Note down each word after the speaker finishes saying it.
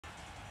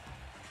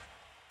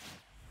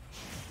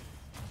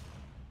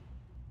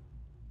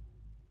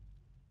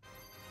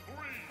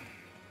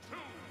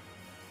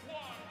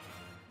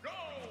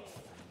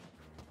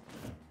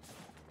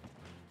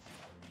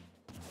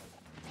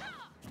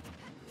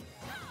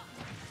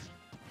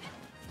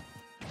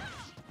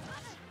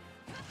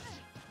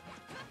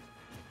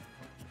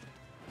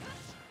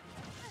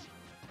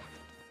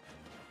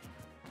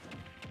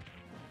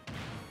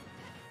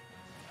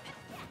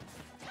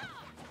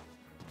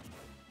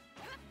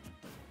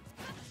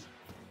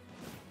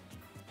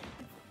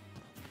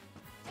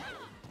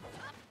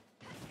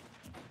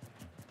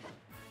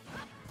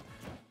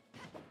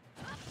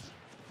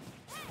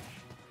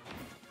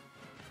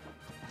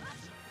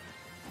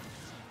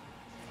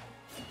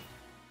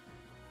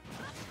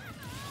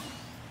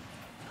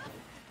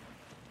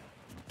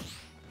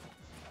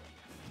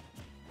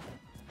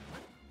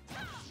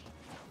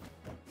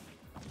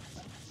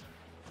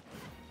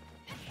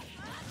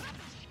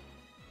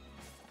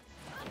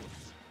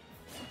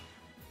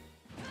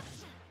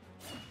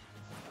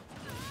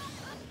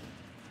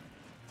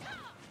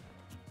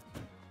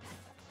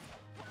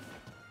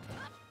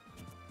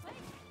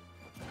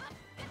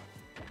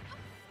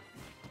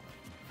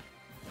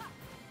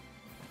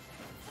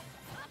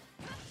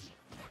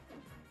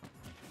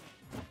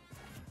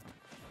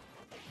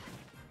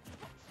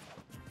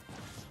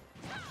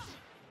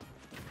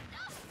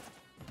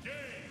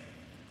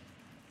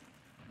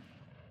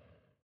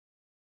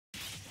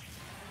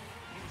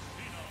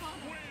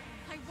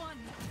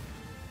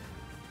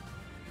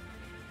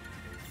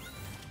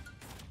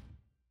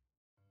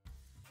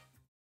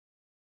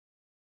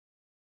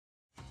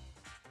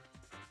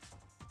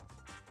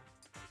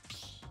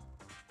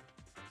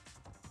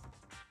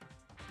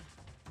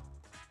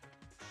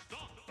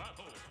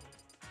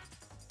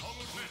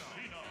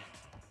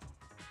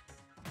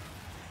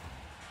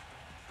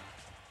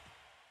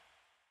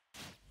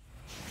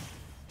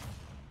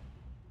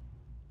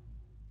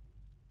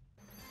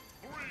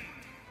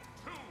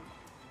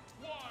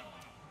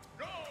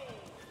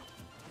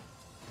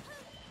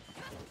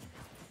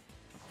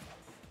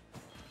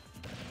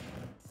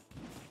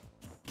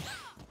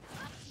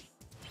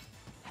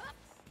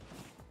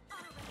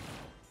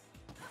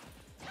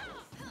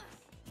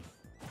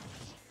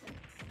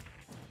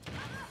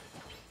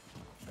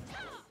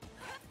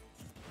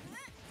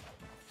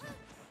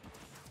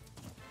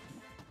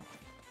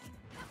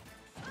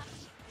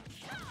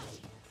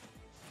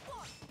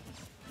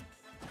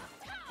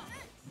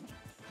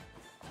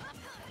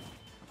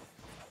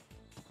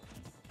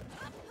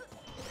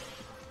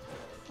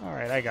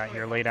Alright, I got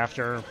here late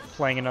after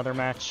playing another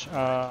match.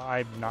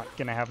 I'm not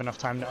going to have enough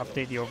time to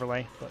update the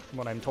overlay, but from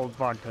what I'm told,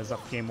 Vodka is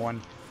up game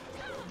 1.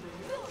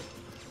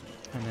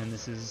 And then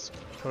this is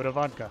Coda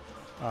Vodka.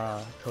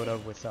 Coda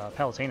with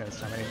Palutena this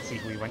time. I didn't see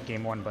who he went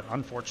game 1, but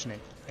unfortunate,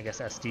 I guess,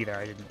 SD there.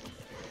 I didn't...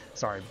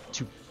 Sorry,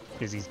 too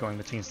busy going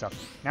between stuff.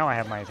 Now I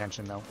have my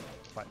attention, though.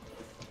 But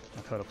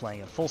Coda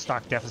playing a full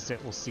stock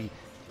deficit. We'll see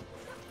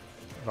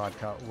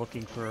Vodka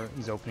looking for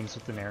these openings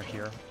with the Nair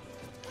here.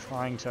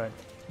 Trying to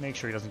make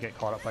sure he doesn't get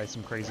caught up by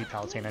some crazy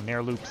Palutena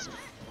Nair loops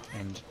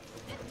and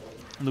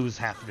lose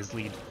half of his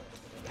lead.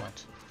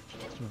 But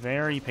it's a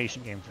very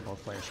patient game for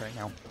both players right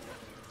now.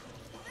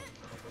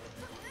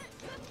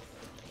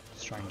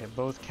 Just trying to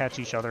both catch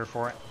each other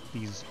for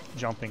these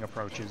jumping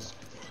approaches,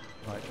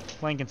 but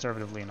playing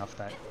conservatively enough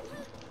that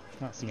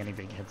not seeing any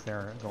big hits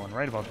there. Going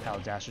right above the Pal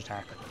dash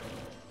attack.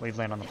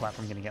 Waveland on the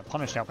platform going to get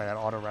punished out by that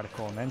auto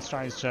reticle, and then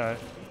tries to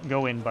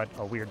go in, but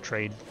a weird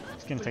trade.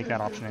 He's going to take that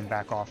option and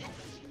back off.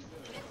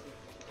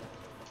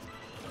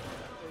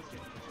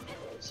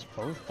 So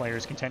both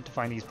players content to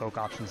find these poke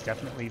options.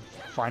 Definitely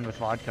fine with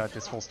Vodka at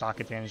this full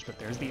stock advantage, but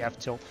there's the F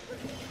tilt.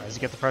 Tries to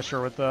get the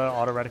pressure with the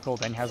auto reticle,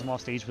 then has him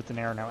off stage with the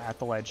Nair, now at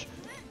the ledge.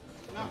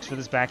 Looks for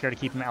this back air to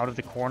keep him out of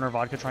the corner.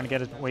 Vodka trying to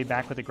get his way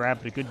back with a grab,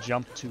 but a good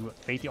jump to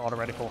bait the auto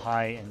reticle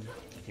high and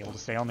be able to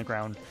stay on the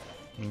ground.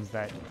 Means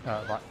that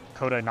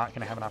Coda not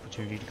going to have an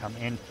opportunity to come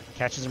in.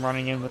 Catches him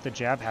running in with the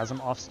jab, has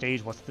him off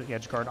stage. What's the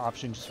edge guard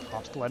option? Just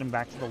opts to let him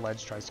back to the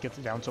ledge. Tries to get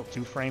the down tilt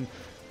 2-frame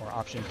or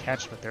option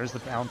catch, but there's the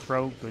down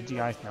throw. Good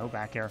DI, no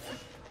back air.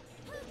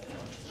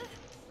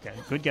 Okay,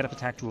 good get up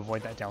attack to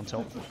avoid that down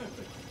tilt.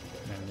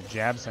 And the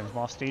jab sends him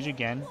off stage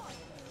again.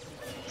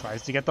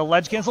 Tries to get the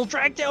ledge cancel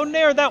drag down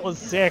there. That was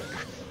sick.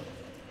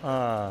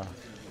 Alright,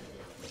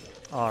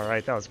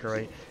 that was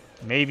great.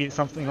 Maybe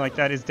something like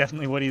that is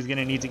definitely what he's going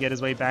to need to get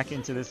his way back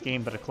into this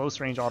game, but a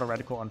close-range auto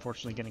reticle,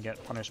 unfortunately going to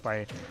get punished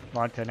by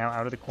Vodka. Now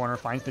out of the corner,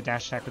 finds the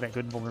dash attack with that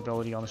good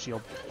vulnerability on the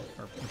shield,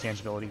 or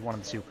intangibility, one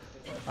of the two.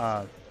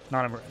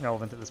 Not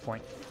relevant at this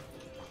point.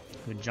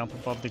 Good jump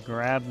above the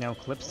grab, now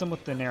clips him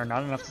with the Nair,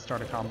 not enough to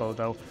start a combo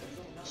though.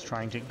 Just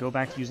trying to go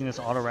back to using this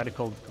auto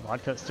reticle.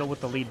 Vodka still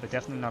with the lead, but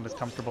definitely not as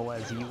comfortable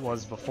as he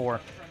was before.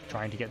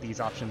 Trying to get these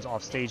options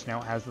off stage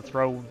now as the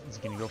throw. He's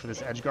going to go for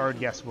this edge guard.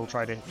 Yes, we'll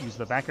try to use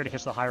the back air to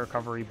catch the high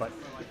recovery, but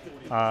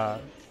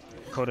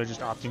Coda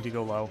just opting to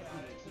go low.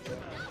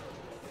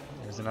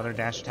 There's another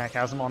dash attack.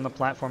 Has him on the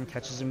platform,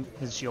 catches him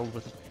his shield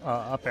with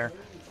up air.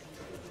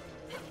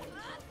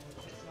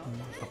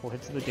 A couple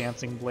hits of the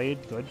dancing blade.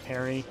 Good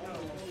parry,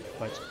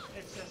 but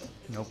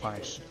no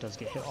punish. Does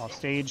get hit off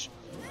stage.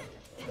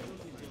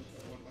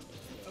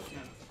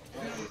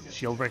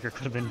 Shield breaker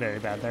could have been very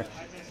bad there.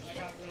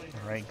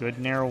 Alright, good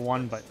narrow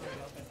one, but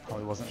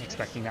probably wasn't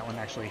expecting that one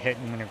to actually hit,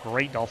 and then a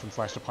great Dolphin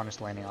Slash to punish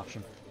the landing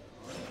option.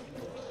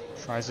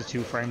 Tries to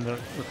 2-frame the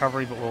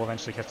recovery, but will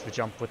eventually catch the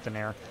jump with the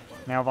Nair.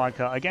 Now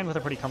Vodka, again with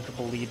a pretty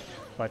comfortable lead,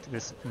 but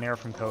this Nair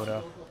from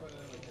Coda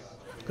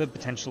could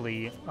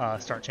potentially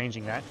start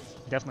changing that.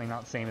 Definitely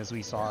not the same as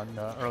we saw in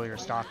the earlier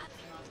stock.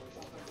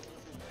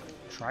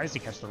 Tries to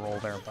catch the roll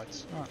there,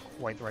 but not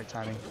quite the right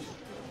timing.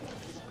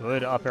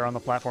 Good up air on the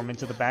platform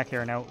into the back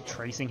air, now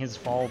tracing his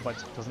fall,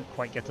 but doesn't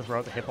quite get to throw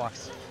out the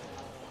hitbox.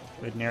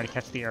 Good Nair to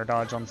catch the air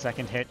dodge on the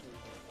second hit.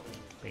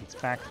 Baits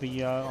back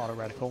the auto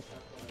reticle.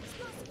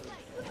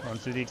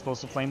 Runs through the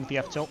explosive flame with the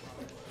F tilt.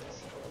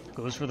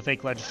 Goes for the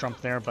fake ledge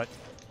trump there, but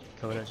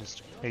Coda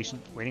just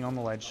patient, waiting on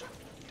the ledge.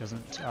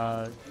 Doesn't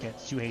get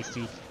too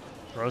hasty.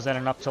 Throws out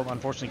an up tilt,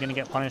 unfortunately going to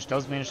get punished.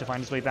 Does manage to find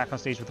his way back on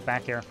stage with the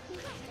back air.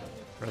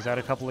 Throws out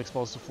a couple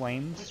explosive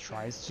flames.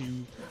 Tries to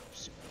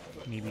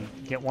maybe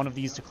get one of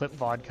these to clip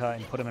Vodka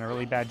and put him in a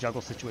really bad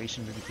juggle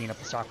situation, maybe clean up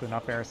the stock with an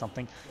up air or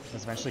something.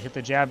 Does eventually hit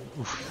the jab.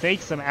 Oof,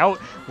 fakes him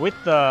out with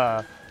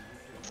the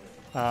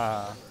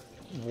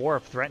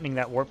warp, threatening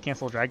that warp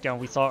cancel drag down.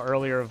 We saw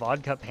earlier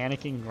Vodka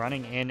panicking,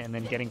 running in, and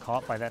then getting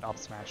caught by that up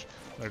smash.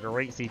 A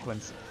great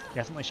sequence.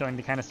 Definitely showing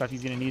the kind of stuff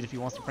he's going to need if he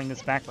wants to bring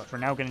this back, but for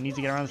now going to need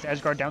to get around this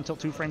edge guard, down tilt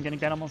 2-frame, getting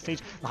down on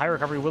stage. The high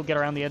recovery will get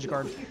around the edge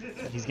guard,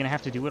 but he's going to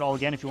have to do it all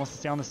again if he wants to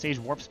stay on the stage.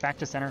 Warps back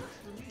to center.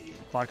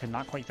 Vodka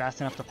not quite fast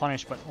enough to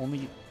punish, but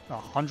only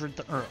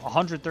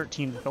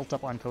 113 built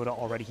up on Coda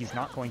already. He's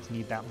not going to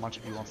need that much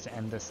if he wants to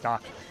end this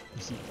stock.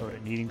 You see Coda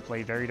needing to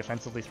play very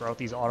defensively throughout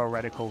these auto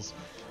reticles,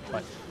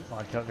 but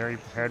Vodka very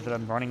prepared for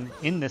them running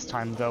in this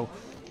time, though,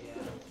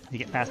 to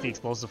get past the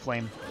explosive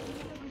flame.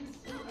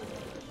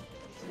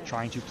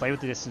 Trying to play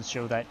with the distance,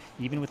 show that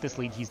even with this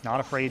lead, he's not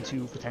afraid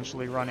to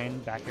potentially run in.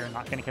 Back air,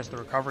 not going to catch the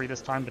recovery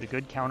this time, but a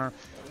good counter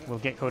will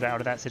get Coda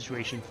out of that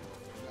situation.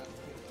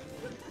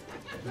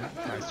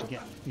 Tries to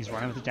get, he's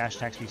running with the dash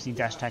attacks. We've seen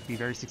dash attack be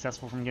very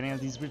successful from getting out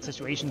of these weird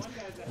situations.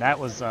 That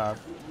was a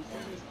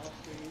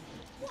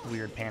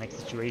weird panic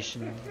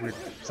situation, weird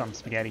some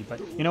spaghetti,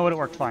 but you know what, it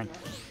worked fine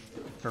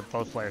for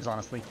both players,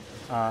 honestly.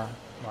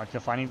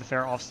 Vodka finding the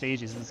fair off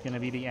stage. Is this going to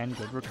be the end?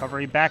 Good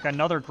recovery back.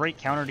 Another great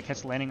counter to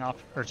catch the landing off,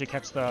 or to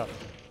catch the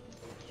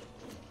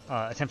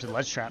attempted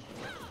ledge trap.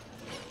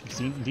 We've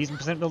seen decent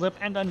percent build up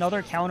and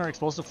another counter.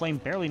 Explosive Flame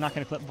barely not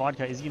going to clip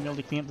Vodka. Is he going to be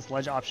able to clean up this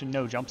ledge option?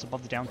 No. Jumps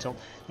above the down tilt.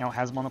 Now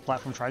has him on the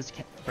platform. Tries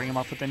to bring him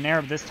up with the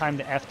Nair. This time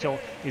the F tilt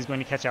is going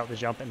to catch out the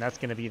jump, and that's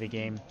going to be the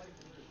game.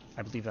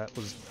 I believe that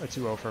was a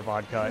 2-0 for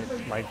Vodka,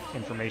 if my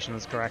information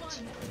was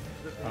correct.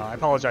 I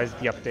apologize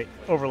if the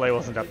overlay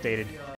wasn't updated.